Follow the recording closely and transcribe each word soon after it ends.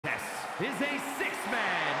is a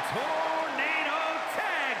six-man tornado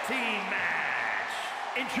tag team match.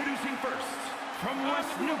 Introducing first, from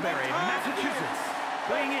West Newbury, Massachusetts,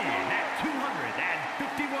 weighing in at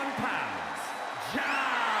 251 pounds,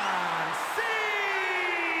 John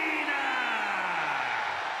Cena!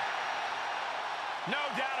 No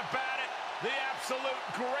doubt about it, the absolute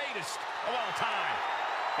greatest of all time.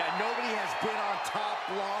 And nobody has been on top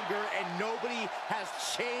longer, and nobody has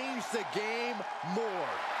changed the game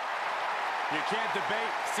more. You can't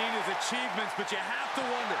debate Cena's achievements, but you have to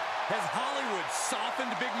wonder, has Hollywood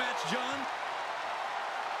softened Big Match John?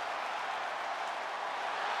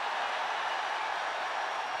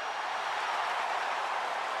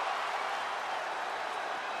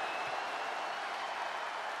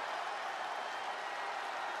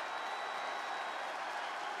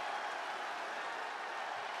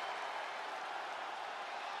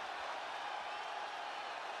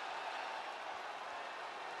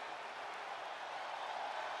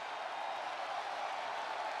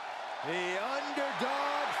 The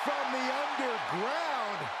underdog from the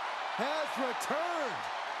underground has returned.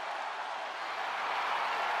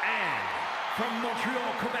 And from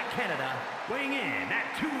Montreal, Quebec, Canada, weighing in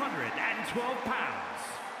at 212 pounds,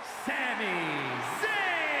 Sami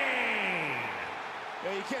Zayn!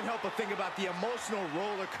 Yeah, you can't help but think about the emotional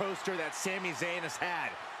roller coaster that Sami Zayn has had.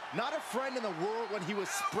 Not a friend in the world when he was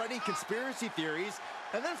spreading conspiracy theories,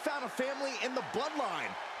 and then found a family in the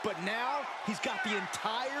bloodline. But now, he's got the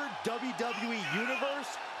entire WWE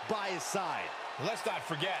Universe by his side. Let's not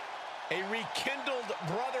forget, a rekindled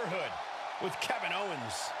brotherhood with Kevin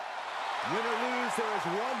Owens. Win or lose, there is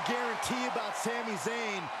one guarantee about Sami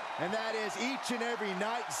Zayn, and that is each and every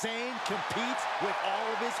night, Zayn competes with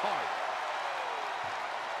all of his heart.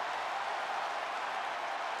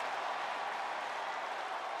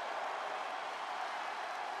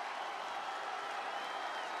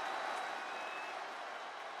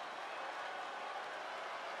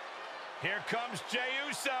 Here comes Jey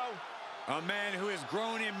Uso. A man who has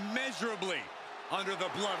grown immeasurably under the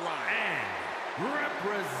bloodline. And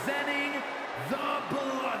representing the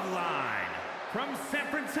bloodline, from San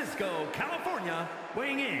Francisco, California,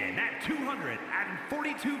 weighing in at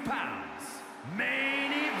 242 pounds,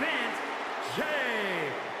 main event,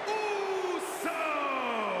 Jey Uso!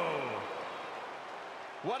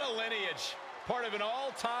 What a lineage. Part of an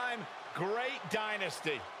all-time great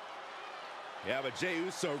dynasty. Yeah, but Jey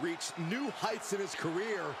Uso reached new heights in his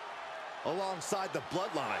career alongside the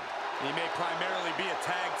bloodline. He may primarily be a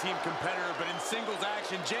tag team competitor, but in singles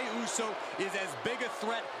action, Jey Uso is as big a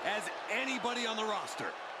threat as anybody on the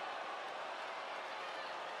roster.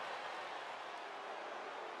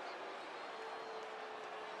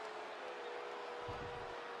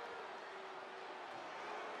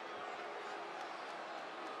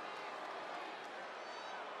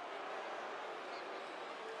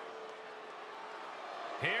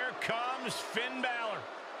 Here comes Finn Balor.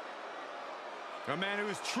 A man who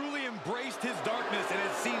has truly embraced his darkness and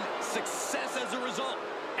has seen success as a result.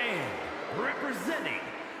 And representing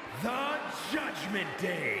the Judgment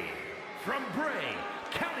Day, from Bray,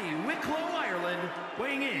 County Wicklow, Ireland,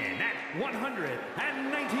 weighing in at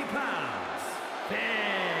 190 pounds,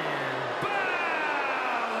 Finn Balor!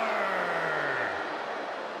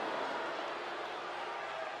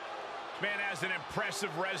 This man has an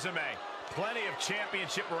impressive resume. Plenty of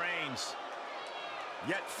championship reigns.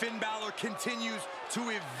 Yet Finn Balor continues to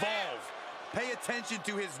evolve. Pay attention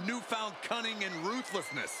to his newfound cunning and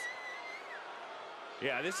ruthlessness.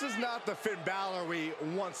 Yeah, this is not the Finn Balor we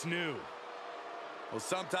once knew. Well,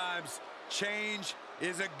 sometimes change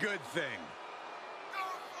is a good thing.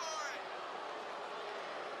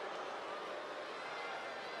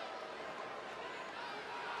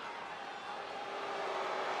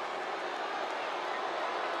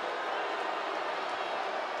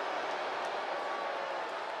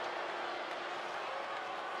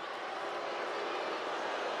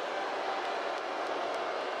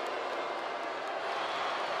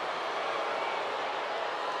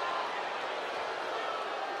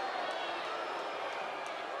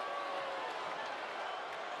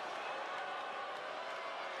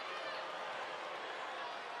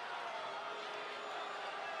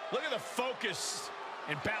 Look at the focus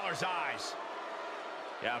in Balor's eyes.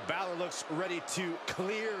 Yeah, Balor looks ready to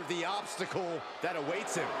clear the obstacle that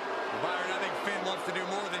awaits him. Byron, I think Finn wants to do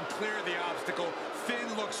more than clear the obstacle.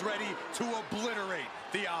 Finn looks ready to obliterate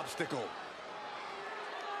the obstacle.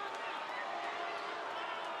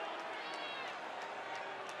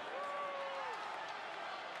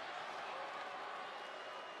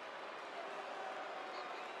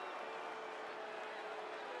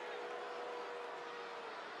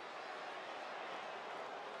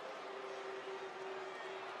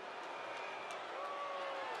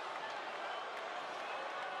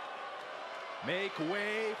 Make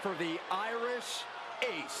way for the Irish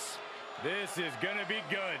Ace. This is gonna be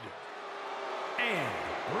good. And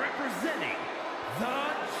representing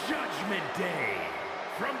the Judgment Day,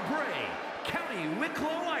 from Bray, County Wicklow,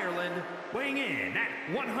 Ireland, weighing in at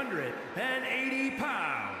 180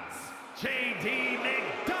 pounds, JD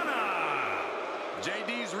McDonagh.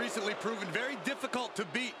 JD's recently proven very difficult to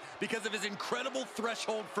beat because of his incredible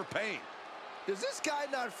threshold for pain. Does this guy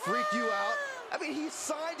not freak you out? I mean, he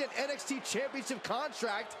signed an NXT Championship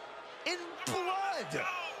contract in blood.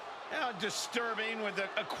 How disturbing with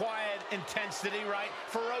a quiet intensity, right?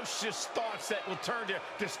 Ferocious thoughts that will turn to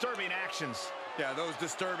disturbing actions. Yeah, those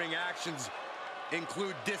disturbing actions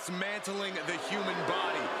include dismantling the human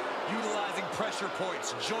body, utilizing pressure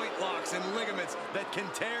points, joint locks, and ligaments that can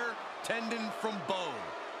tear tendon from bone.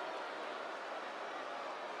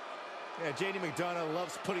 Yeah, JD McDonagh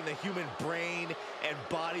loves putting the human brain and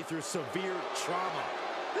body through severe trauma.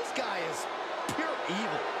 This guy is pure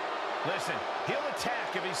evil. Listen, he'll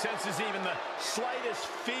attack if he senses even the slightest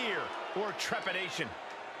fear or trepidation.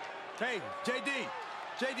 Hey, JD,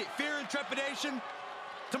 fear and trepidation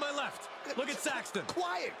to my left. Look at Saxton.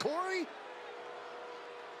 Quiet, Corey.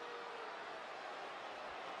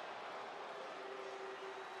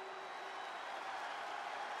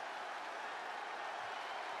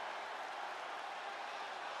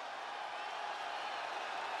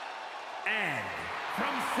 And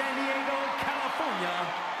from San Diego, California,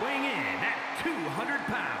 weighing in at 200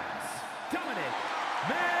 pounds, Dominik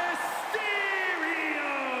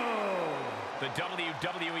Mysterio! The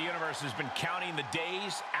WWE Universe has been counting the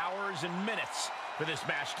days, hours, and minutes for this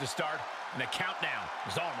match to start, and the countdown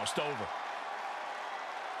is almost over.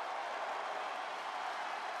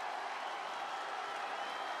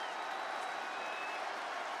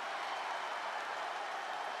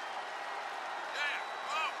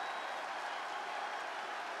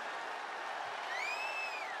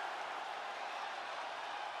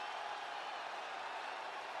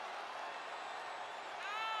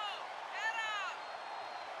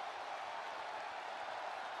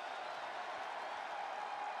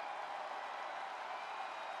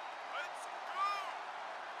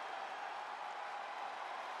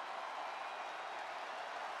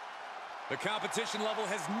 The competition level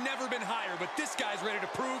has never been higher, but this guy's ready to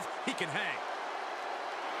prove he can hang.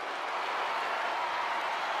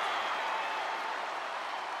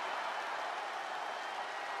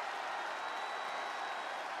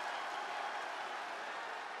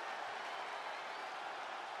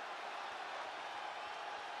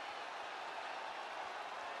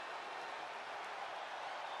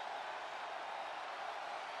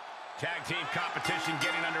 Tag team competition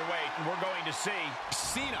getting underway, and we're going to see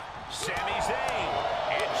Cena, Sami Zayn,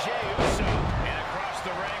 and Jey Uso. And across the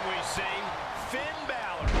ring we see Finn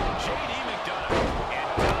Balor, JD McDonagh, and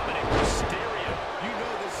Dominik Mysterio. You know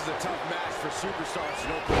this is a tough match for superstars to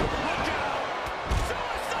open. Look out!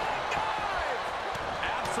 Suicide dive!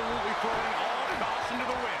 Absolutely throwing all caution to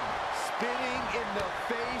the wind. Spinning in the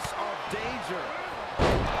face of danger.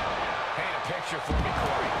 Paint a picture for me,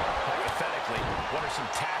 Corey. Hypothetically, what are some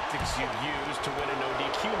tactics you've used to win a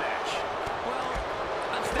no-DQ match? Well,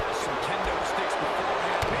 I've stashed some kendo sticks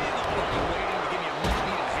beforehand. Maybe the fucking waiting to give me a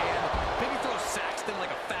much-needed hand. Maybe throw Saxton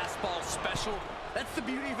like a fastball special. That's the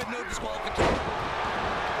beauty of it, no disqualification.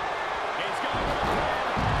 He's got it.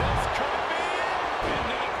 This could be it.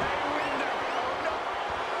 Into the pay window. Oh, no.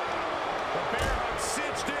 The bear hug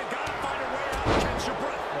cinched in. Gotta find a way out. Catch your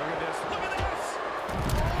breath. Look at this. Look at this.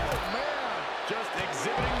 Oh, man. Just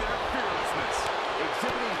exhibiting their fearlessness.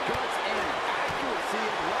 Exhibiting guts and accuracy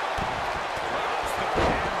as well. Drops the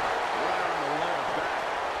hammer. Right on the lower back.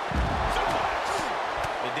 Suplex.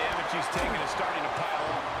 The damage he's taken is starting to pile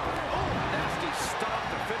up. Oh, nasty stop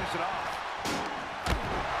to finish it off.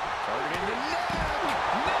 Targeting the neck.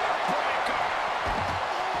 Neck breaker.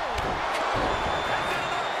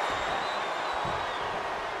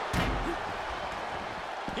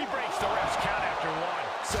 He breaks the ref's count after one.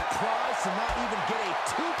 Surprised to not even get a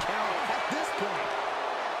 2 count at this point.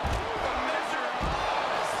 The measure.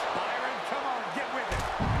 Byron, come on, get with it.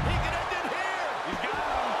 He can end it here. He's got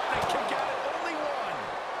him. They kick out at only one.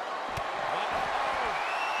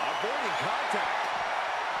 Avoiding contact.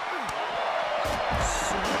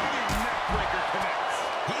 Swinging neck breaker connects.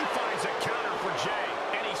 He finds a counter for Jey,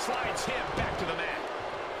 and he slides him back to the mat.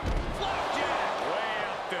 Flapjack. Way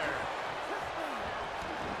up there.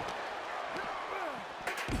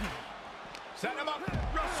 Set him up.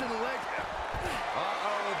 Russian leg.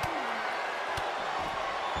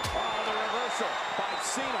 Oh, the reversal by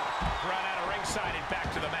Cena. Run out of ringside and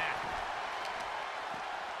back to the mat.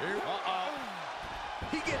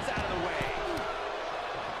 He gets out of the way.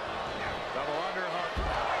 Double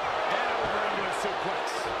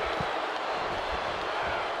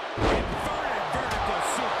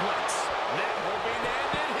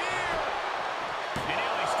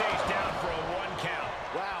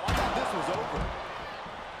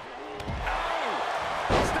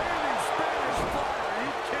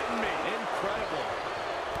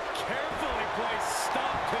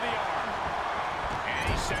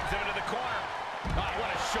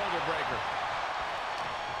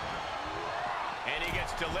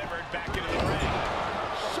delivered back into the ring.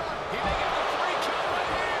 Shot. He may get the 3 count right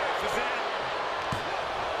here. Is that?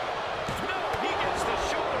 No, he gets the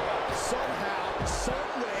shoulder up. Somehow,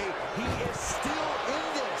 some way, he is still in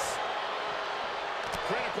this.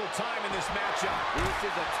 Critical time in this matchup. This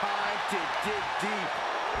is a time to dig deep.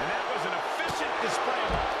 And that was an efficient display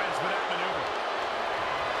of offense with that maneuver.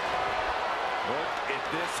 Look at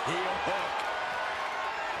this heel hook.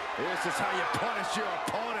 This is how you punish your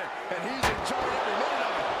opponent, and he's enjoying every minute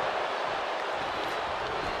of it.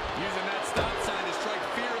 Using that stop sign to strike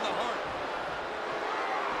fear in the heart.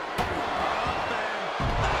 Up and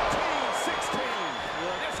 19-16.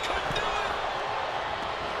 This could do it.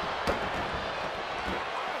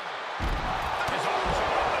 His arms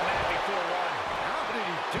are on the mat before one. How did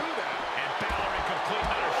he do that? And Balor in complete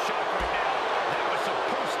and utter shock right now. That was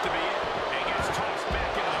supposed to be it. And gets tossed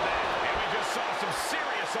back into the mat. And we just saw some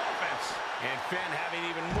serious offense. And Finn having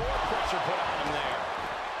even more pressure put on him there.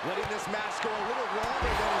 Letting this match go a little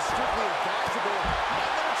longer than is strictly advisable. Might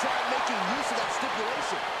want to try making use of that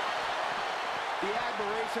stipulation. The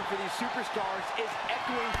admiration for these superstars is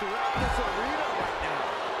echoing throughout this arena right now.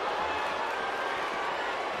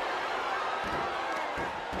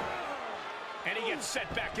 And he gets set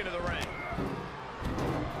back into the ring.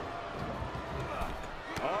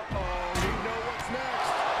 Uh-oh, we know what's next.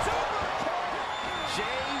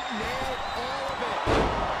 Jey nailed all of it.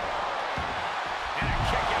 And a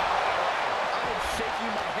kick out of the ring. I am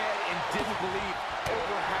shaking my head in disbelief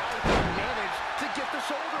over how he managed to get the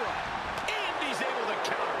shoulder up. And he's able to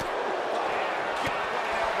counter. Oh, God, what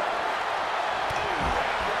an elbow. Oh,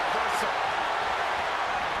 and reversal.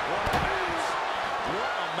 What a match.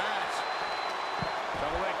 What a match.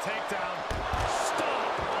 Double leg takedown. Stop.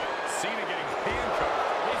 Cena getting handcuffed.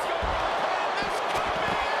 He's going to win this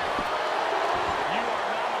comeback. You are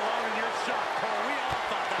not alone in your shot, Cole. We all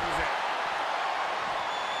thought that was it.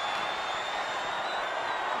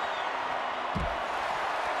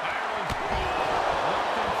 Ireland.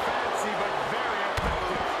 Nothing fancy, but very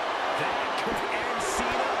effective. That could end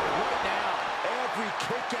Cena right now. Every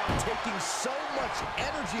kick out taking so much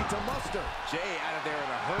energy to muster. Jey out of there in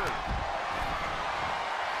a hurry.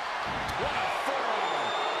 What a forearm.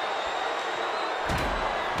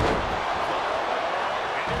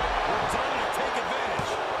 We're done to take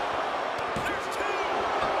advantage. There's 2.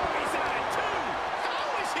 Oh, he's at it 2. How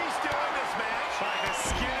is he still in this match? By the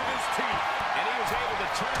skin of his teeth. And he was able to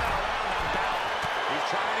turn that around on Balor. He's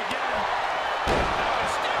trying again.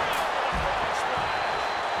 Mysterio with a frog splash.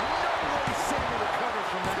 No way Sami recovers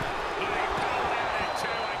from that. He pulled out at 2.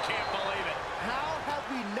 I can't believe it. How have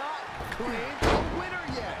we not claimed a winner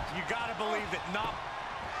yet? You gotta believe that not.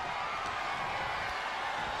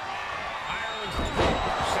 Ireland's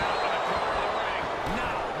set up in the corner of the ring.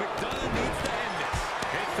 Now, McDonagh needs to end this.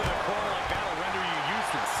 Hits to the corner like that'll render you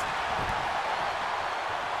useless.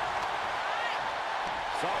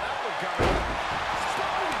 Saw that one coming.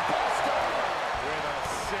 Stone Buster with a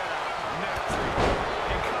sit-out. Nasty.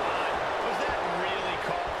 And come on, was that really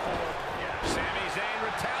called for? Yeah. Sami Zayn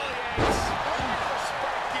retaliates. Oh,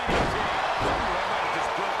 spike DDT. That might have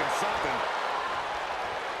just broken something.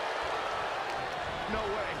 No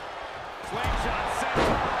way. Slingshot sent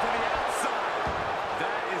to the outside.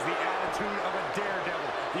 That is the attitude of a daredevil.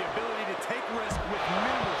 The ability to take risk with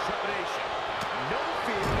minimal trepidation. No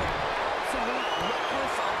fear. Absolute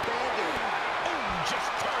reckless abandon. Boom, just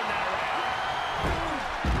turn that around.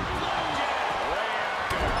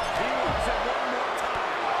 He wants it one more time.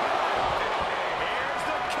 Here's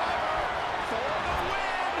the cover for the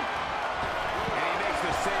win. And he makes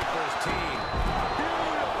the save for his team.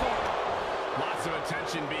 Beautiful. Lots of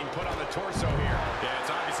attention being put on the torso here. Yeah, it's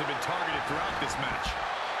obviously been targeted throughout this match.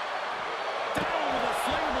 Down with a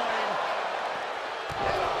sling blade.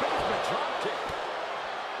 And a basement drop kick.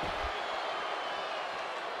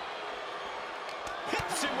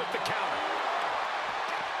 Hits him with the counter.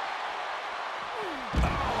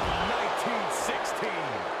 Oh, 19-16.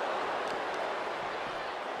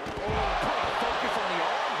 Oh, put a focus on the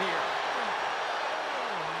arm here.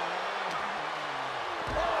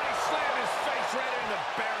 Oh, he slammed his face right into the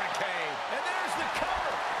barricade. And there's the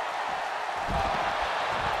cover.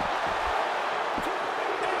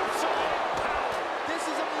 Absolute power. This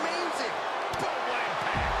is amazing. Boom,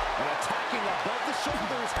 impact. And attacking above the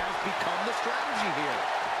shoulders has become the strategy here.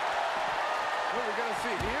 What are we going to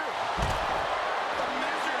see here? The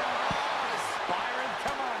measure of Oz. Byron,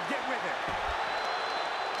 come on, get with it.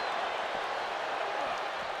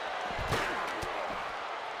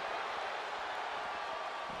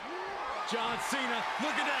 John Cena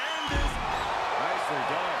looking to end this. Nicely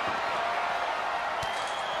done.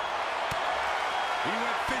 He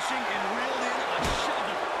went fishing and reeled in a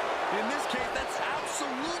shovel In this case, that's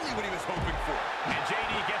absolutely what he was hoping for. And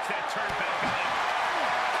JD gets that turn back on him.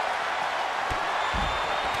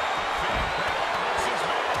 Finn Balor hits his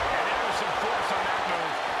man, and there was some force on that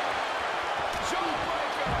move.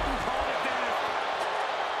 Jawbreaker! Called it down.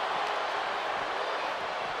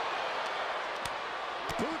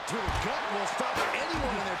 Boot to the gut will stop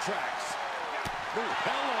anyone in their tracks. Ooh,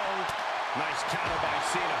 hello. Nice counter by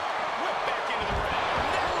Cena. Whip back into the ring.